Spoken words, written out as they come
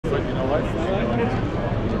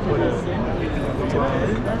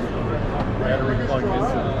Battery plugged into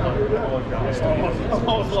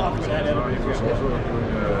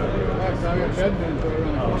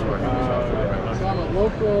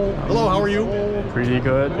Hello, how are you? Pretty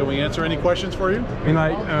good. Can we answer any questions for you? I mean,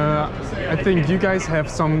 like, I think you guys have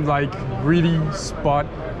some like really spot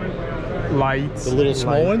lights. The little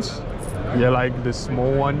small ones? Yeah, like the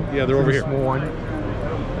small one. Yeah, they're over here. Small one.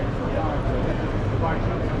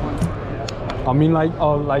 I mean, like,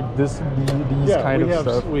 these kind of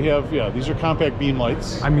stuff. We have, these are compact beam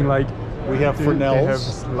lights. I mean, like, we have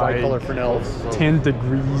Fresnels, like tricolor Fresnels. 10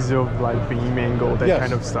 degrees of like beam angle, that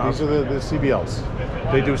kind of stuff. These are the CBLs.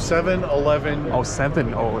 They do 7, 11. Oh,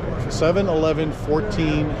 7. Oh. 7, 11,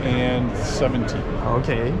 14, and 17.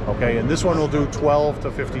 Okay. Okay, and this one will do 12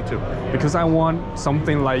 to 52. Because I want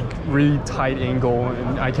something like really tight angle,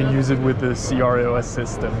 and I can use it with the CRLS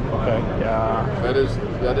system. Okay. Yeah.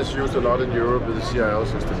 That is used a lot in Europe with the CRL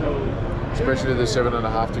system, especially the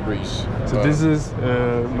 7.5 degrees. So this is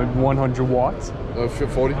 100 watts?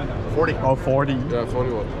 40. 40. Oh, 40. Yeah,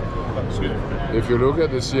 40 watts. If you look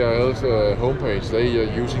at the CRL's homepage, they are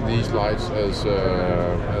using these lights as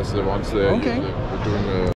the ones they're doing.